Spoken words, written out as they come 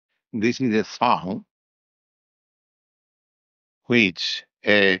This is a song which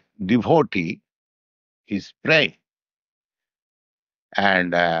a devotee is praying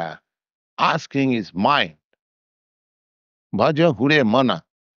and asking his mind, Bhajahu mana.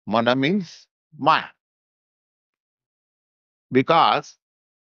 Mana means mind. Because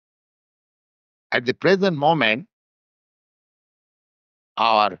at the present moment,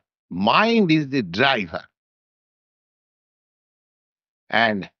 our mind is the driver.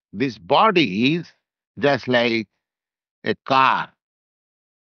 And this body is just like a car.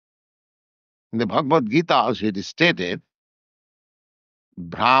 In the Bhagavad-gītā also it is stated,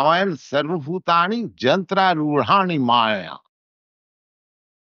 bhrāmayan sarva-bhūtāni yantrārūḍhāni māyayā.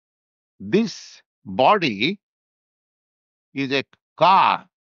 This body is a car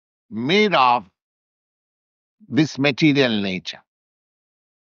made of this material nature.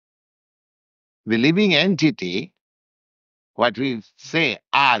 The living entity, what we say,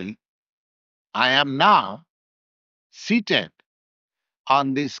 I am now seated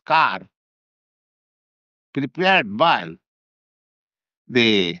on this car prepared by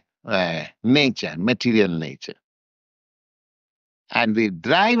the nature, material nature. And the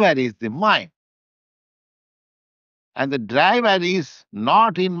driver is the mind. And the driver is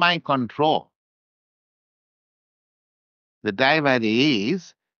not in my control. The driver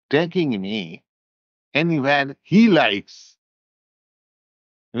is taking me anywhere he likes.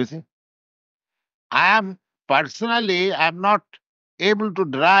 You see? I am not able to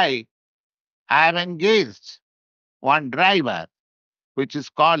drive. I am engaged one driver, which is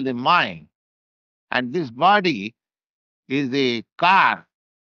called the mind. And this body is the car,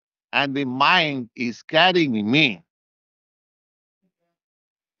 and the mind is carrying me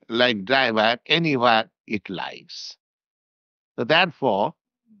like driver anywhere it likes. So therefore,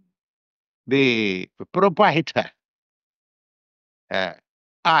 the proprietor, I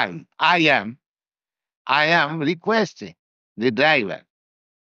am requesting the driver.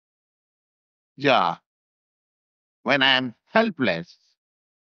 Yeah, when I am helpless,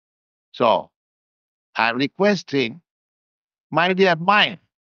 so I am requesting, my dear mind,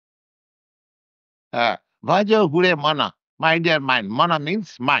 Bhajahu mana, my dear mind. Mana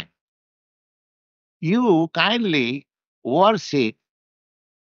means mind. You kindly worship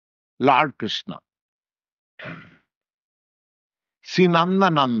Lord Kṛṣṇa,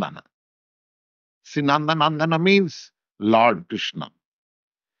 Śrī-nanda-nandana. Śrī-nanda-nandana means Lord Kṛṣṇa.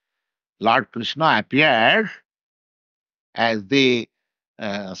 Lord Kṛṣṇa appeared as the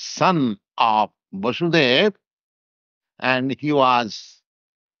son of Vasudeva, and he was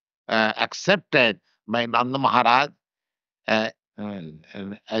accepted by Nanda Maharaj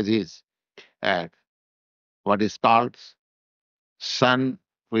as his what is called son,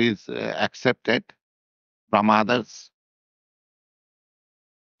 who is accepted from others.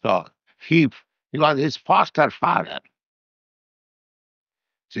 So he was his foster father.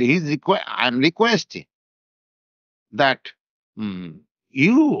 So I'm requesting that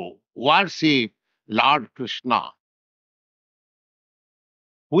you worship Lord Kṛṣṇa,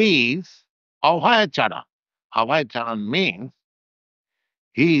 who is Abhayachara. Abhayachara means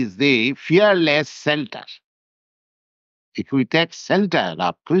he is the fearless shelter. If we take shelter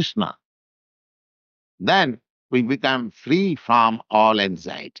of Krishna, then we become free from all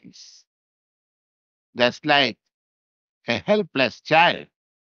anxieties. Just like a helpless child,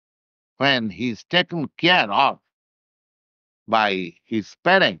 when he is taken care of by his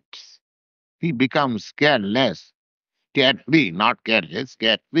parents, he becomes careless, carefree, not careless,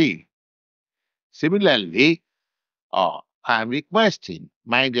 carefree. Similarly, I am requesting,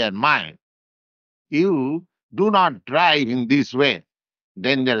 my dear mind, you do not drive in this way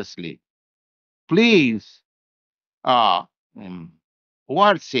dangerously. Please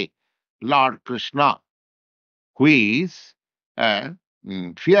worship Lord Kṛṣṇa, who is a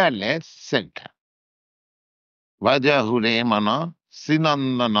fearless center. Bhajahu mana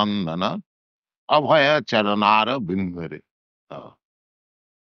Śrī-nanda-nandana abhaya charanara bindhare.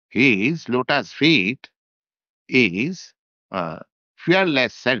 His lotus feet is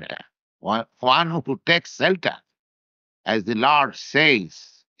fearless shelter, one who takes shelter, as the Lord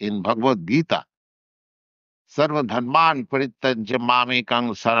says in Bhagavad-gītā, sarva-dharman parityajya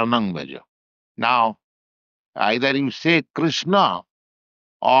mamekang saranang bhaja. Now, either you say Krishna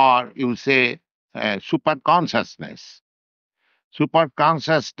or you say super consciousness. Super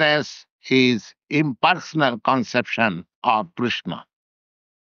consciousness is impersonal conception of Krishna,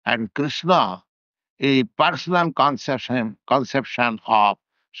 and Krishna is personal conception of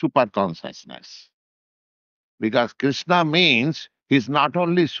super consciousness. Because Krishna means he is not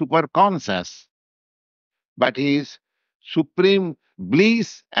only super conscious, but he is supreme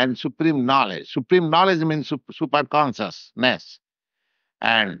bliss and supreme knowledge. Supreme knowledge means super consciousness.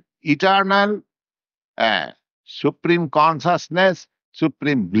 And eternal supreme consciousness,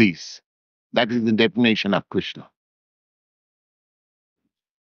 supreme bliss. That is the definition of Krishna.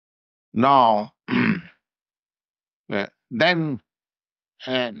 Now, then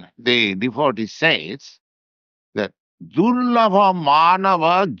the devotee says that Durlabha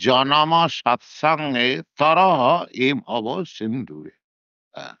manava janama satsange taraha em ava sindhu.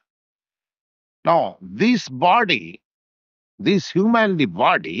 Now, this body, this human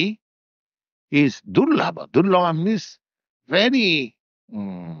body is durlabha. Durlabha means very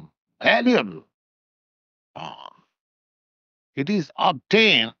valuable. It is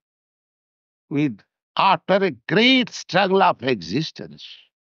obtained after a great struggle of existence.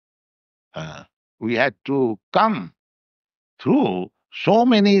 We had to come through so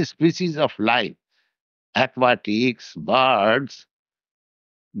many species of life, aquatics, birds,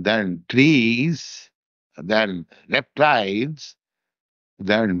 then trees, then reptiles,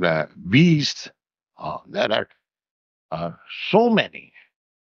 then beasts. There are so many.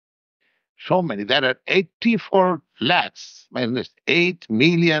 So many. There are 84 lakhs,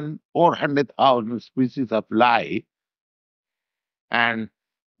 8,400,000 species of life. And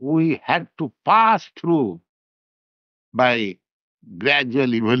we had to pass through by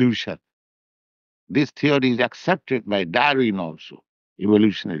gradual evolution. This theory is accepted by Darwin also,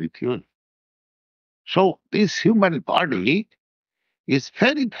 evolutionary theory. So this human body is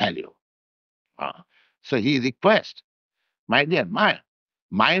very valuable. So he requests, my dear mind,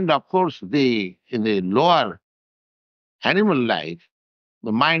 of course, in the lower animal life,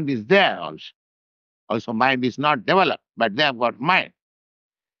 the mind is there also. Also, mind is not developed, but they have got mind.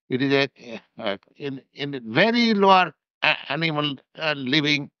 It is in a very lower animal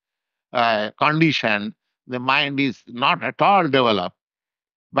living condition, the mind is not at all developed.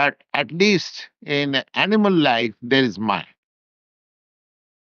 But at least in animal life, there is mind.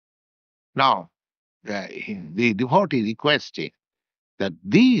 Now, the devotee requested that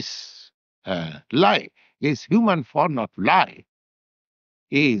this life, this human form of life,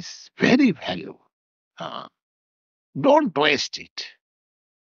 is very valuable. Don't waste it.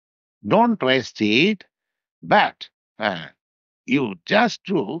 Don't waste it, but you just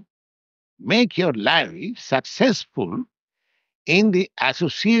to make your life successful in the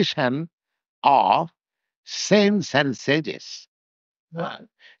association of saints and sages.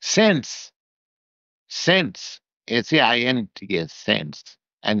 Saints, S-A-I-N-T-S, saints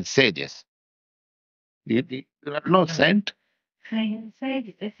and sages. You know saint? Saints.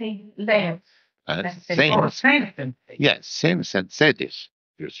 Yes, saints and sages.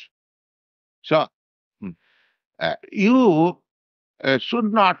 Yes. So, you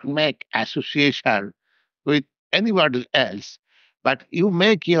should not make association with anybody else, but you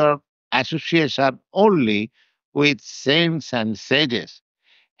make your association only with saints and sages,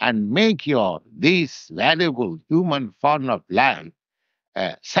 and make this valuable human form of life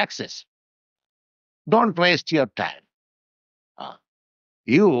success. Don't waste your time.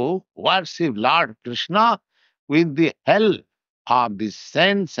 You worship Lord Kṛṣṇa with the help of the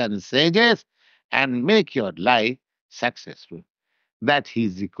saints and sages and make your life successful. That he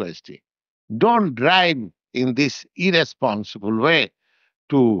is requesting. Don't drive in this irresponsible way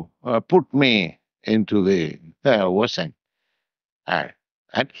to put me into the ocean. And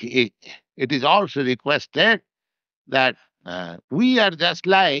it is also requested that we are just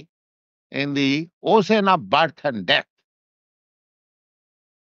like in the ocean of birth and death.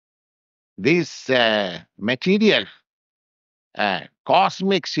 This material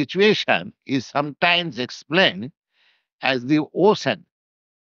cosmic situation is sometimes explained as the ocean.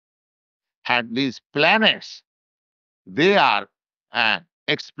 And these planets, they are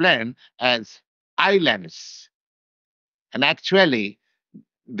explained as islands. And actually,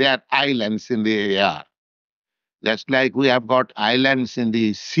 they are islands in the air. Just like we have got islands in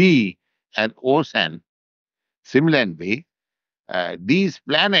the sea and ocean. Similarly, these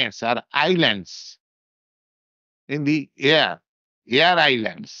planets are islands in the air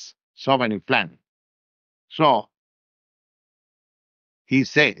islands, so many planets. So, he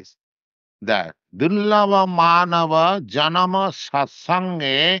says that Dullava Manava Janama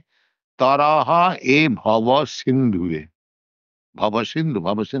Satsange Taraha E Bhava Sindhu.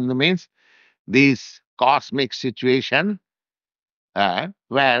 Bhava Sindhu means this cosmic situation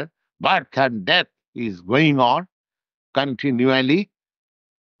where birth and death is going on continually,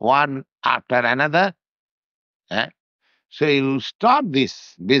 one after another. So you stop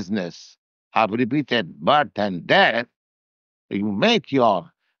this business of repeated birth and death, you make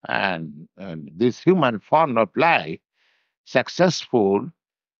your this human form of life successful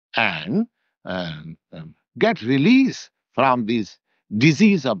and get release from this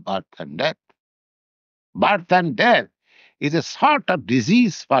disease of birth and death. Birth and death is a sort of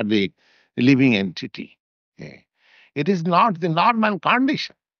disease for the living entity. It is not the normal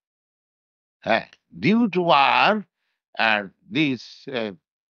condition. Due to our this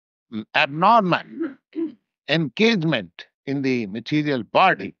abnormal engagement in the material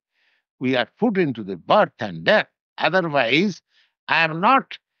body, we are put into the birth and death. Otherwise, I am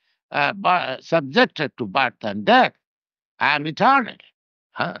not subjected to birth and death. I am eternal.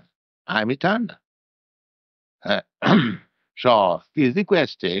 I am eternal. So he is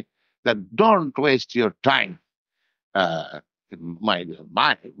requesting that don't waste your time. My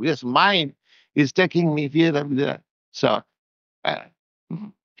mind, because mind is taking me here and there. So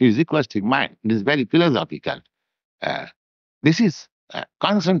he is requesting mind. It is very philosophical. This is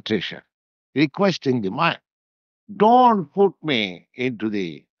concentration, requesting the mind. Don't put me into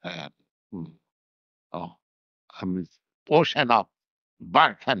the ocean of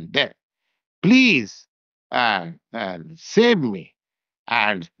birth and death. Please save me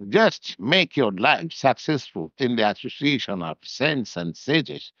and just make your life successful in the association of saints and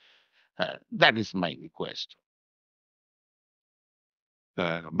sages. That is my request.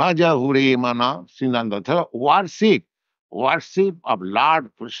 Bhajahu re mana Śrī-nanda-nandana, worship of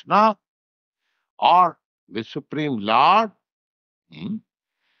Lord Kṛṣṇa or the Supreme Lord,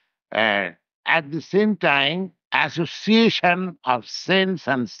 and at the same time, association of saints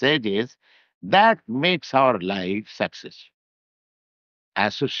and sages, that makes our life successful.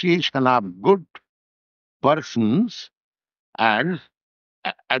 Association of good persons and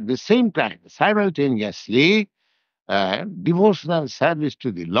at the same time, simultaneously, devotional service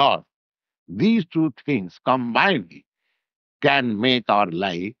to the Lord. These two things combined can make our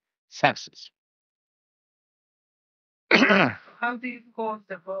life successful. How do you call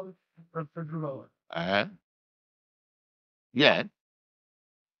the Lord? Yes.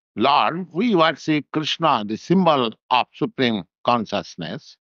 Lord, we worship Krishna, the symbol of supreme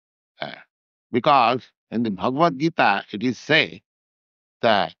consciousness, because in the Bhagavad-gītā it is said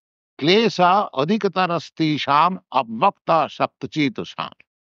that klesha adhikatarastisham abhakta saptachetasam.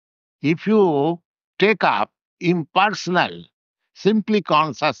 If you take up impersonal, simply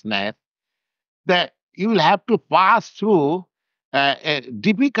consciousness, that you will have to pass through a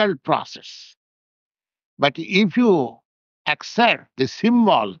difficult process. But if you accept the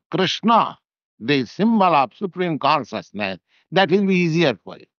symbol Krishna, the symbol of supreme consciousness, that will be easier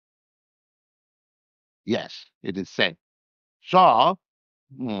for you. Yes, it is said. So,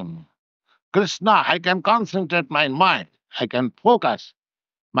 Krishna, I can concentrate my mind, I can focus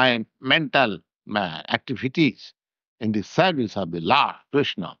my mental activities in the service of the Lord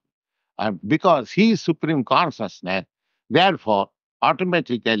Krishna. Because he is supreme consciousness, therefore,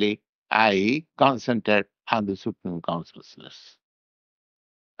 automatically I concentrate on the supreme consciousness.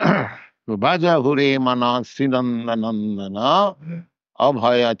 Bhajahu re mana Śrī-nanda-nandana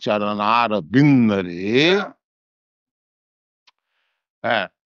abhaya charanara bindare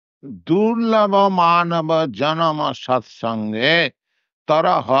durlava manava janama satsange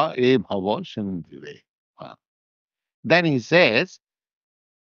taraha e bhava sindhire. Then he says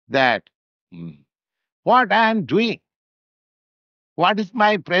that what I am doing, what is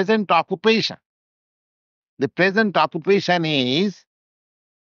my present occupation? The present occupation is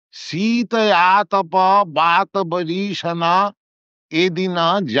Sītaya tapa bāta barīṣana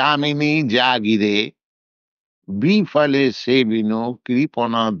edina jamini jagire bifale sevino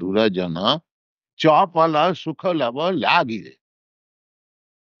kripana durajana chapala sukhalava lagire.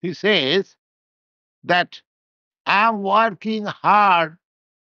 He says that I am working hard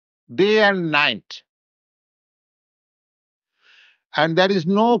day and night. And there is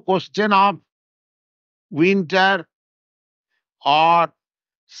no question of winter or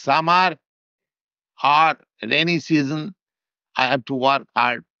summer or rainy season. I have to work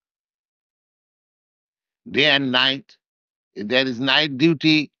hard day and night. If there is night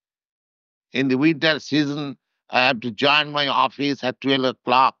duty in the winter season, I have to join my office at 12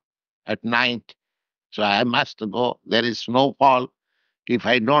 o'clock at night. So I must go. There is snowfall. If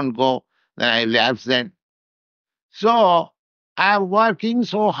I don't go, then I will be absent. So I am working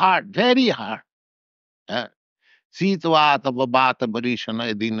so hard, very hard. Sītva tapa bāta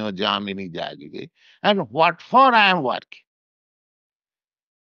barīṣana edino jamini jagire. And what for I am working?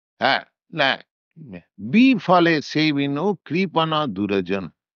 Bifale sevino kripana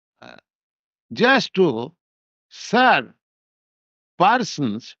durajan. Just to serve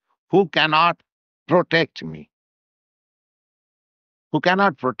persons who cannot protect me. Who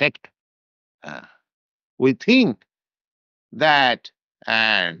cannot protect. We think that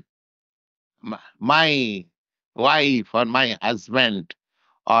and my wife or my husband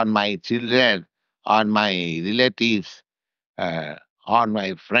or my children or my relatives or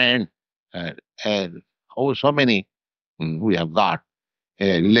my friend, uh, and oh, so many we have got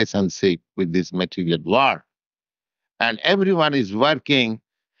a relationship with this material world. And everyone is working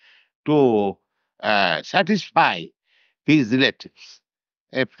to satisfy his relatives.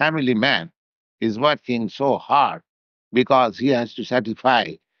 A family man is working so hard because he has to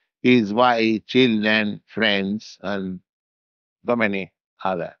satisfy his wife, children, friends, and so many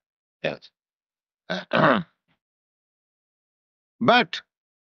other else. But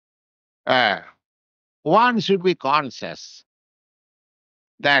uh, one should be conscious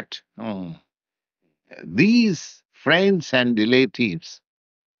that these friends and relatives,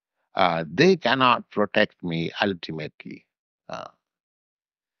 they cannot protect me ultimately. Uh,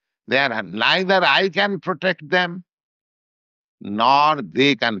 they are neither I can protect them nor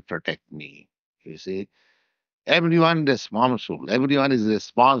they can protect me. You see, everyone is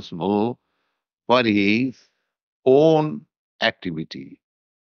responsible for his own activity.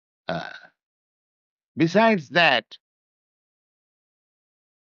 Uh, Besides that,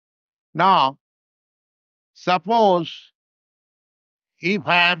 now suppose if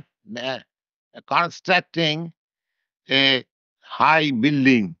I am constructing a high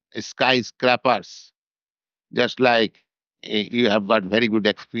building, skyscrapers, just like you have got very good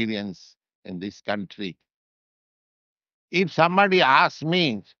experience in this country. If somebody asks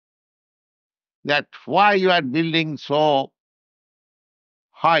me that why you are building so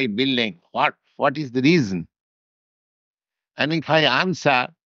high building, what is the reason? And if I answer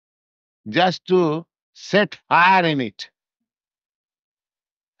just to set fire in it,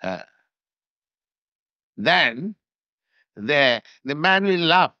 uh, then the man will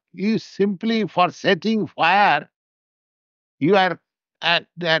laugh. You simply for setting fire, you are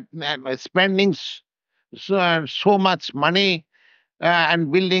spending so much money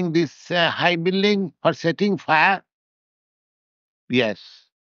and building this high building for setting fire. Yes.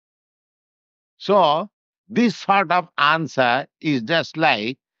 So this sort of answer is just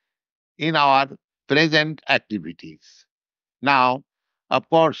like in our present activities. Now, of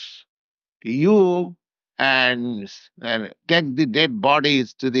course, you and take the dead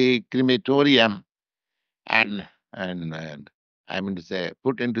bodies to the crematorium and and I mean to say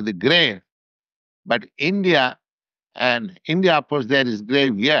put into the grave. But India, of course, there is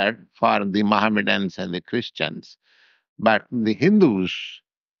graveyard for the Mohammedans and the Christians. But the Hindus,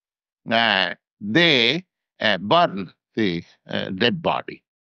 they burn the dead body.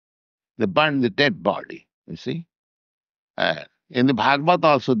 They burn the dead body. You see, in the Bhagavad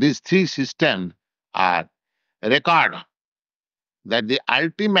also, these three systems are record that the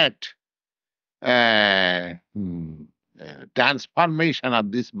ultimate uh, hmm, transformation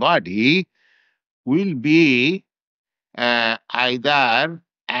of this body will be either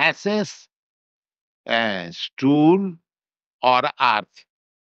ashes, stool, or earth.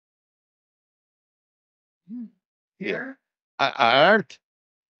 Here, earth,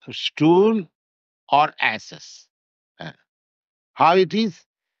 stool, or ashes. Uh, How it is?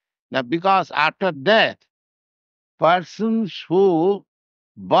 Now, because after death, persons who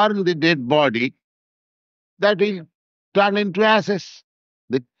burn the dead body, that will turn into ashes.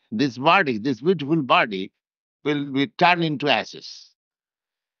 This body, this beautiful body, will be turned into ashes.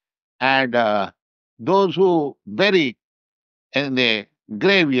 And those who bury in the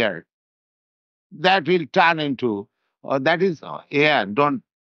graveyard, that will turn into, that is air. Don't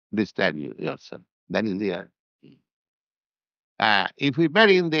disturb yourself. That is the air. If we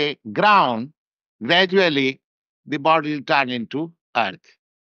bury in the ground, gradually the body will turn into earth.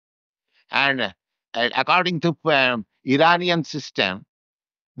 And according to Iranian system,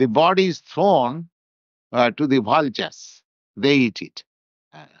 the body is thrown to the vultures. They eat it.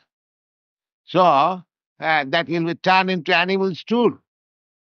 Uh, that will be turned into animal stool.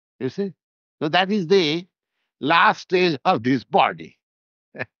 You see? So that is the last stage of this body.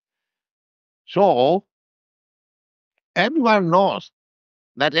 So everyone knows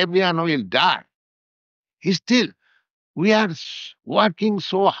that everyone will die. Still, we are working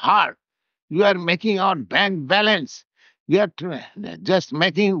so hard. We are making our bank balance. We are just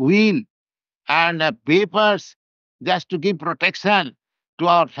making will and papers just to give protection to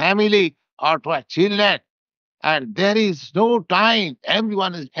our family or to our children. And there is no time.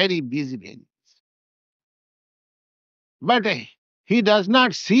 Everyone is very busy, very busy. But he does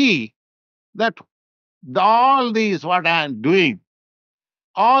not see that all these what I am doing,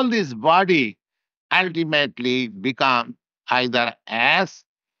 all this body ultimately become either ash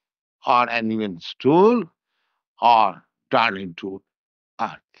or an even stool or turn into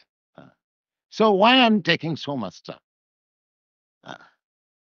earth. So why I'm taking so much time?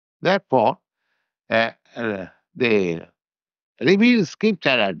 Therefore, the revealed scripture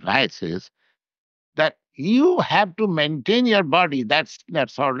advises that you have to maintain your body. That's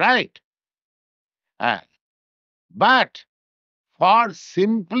all right. But for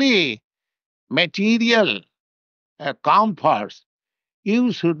simply material comforts,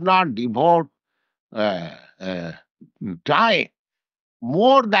 you should not devote time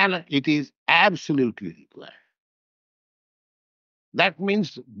more than it is absolutely required. That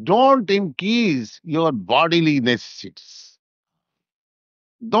means don't increase your bodily necessities.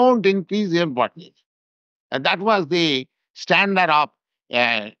 Don't increase your body. And that was the standard of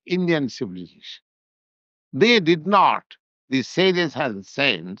Indian civilization. They did not, the sages and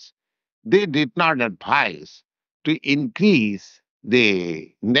saints, they did not advise to increase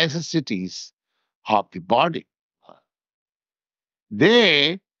the necessities of the body.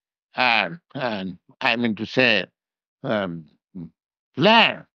 They, and I mean to say, um,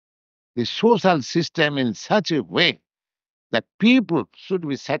 plan the social system in such a way that people should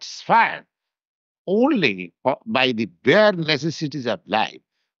be satisfied only by the bare necessities of life.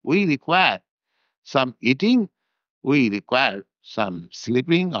 We require some eating, we require some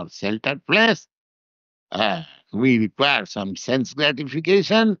sleeping or sheltered place, we require some sense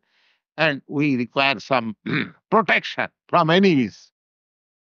gratification, and we require some protection from enemies.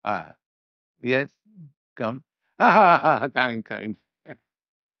 Yes, come. Kind, kind.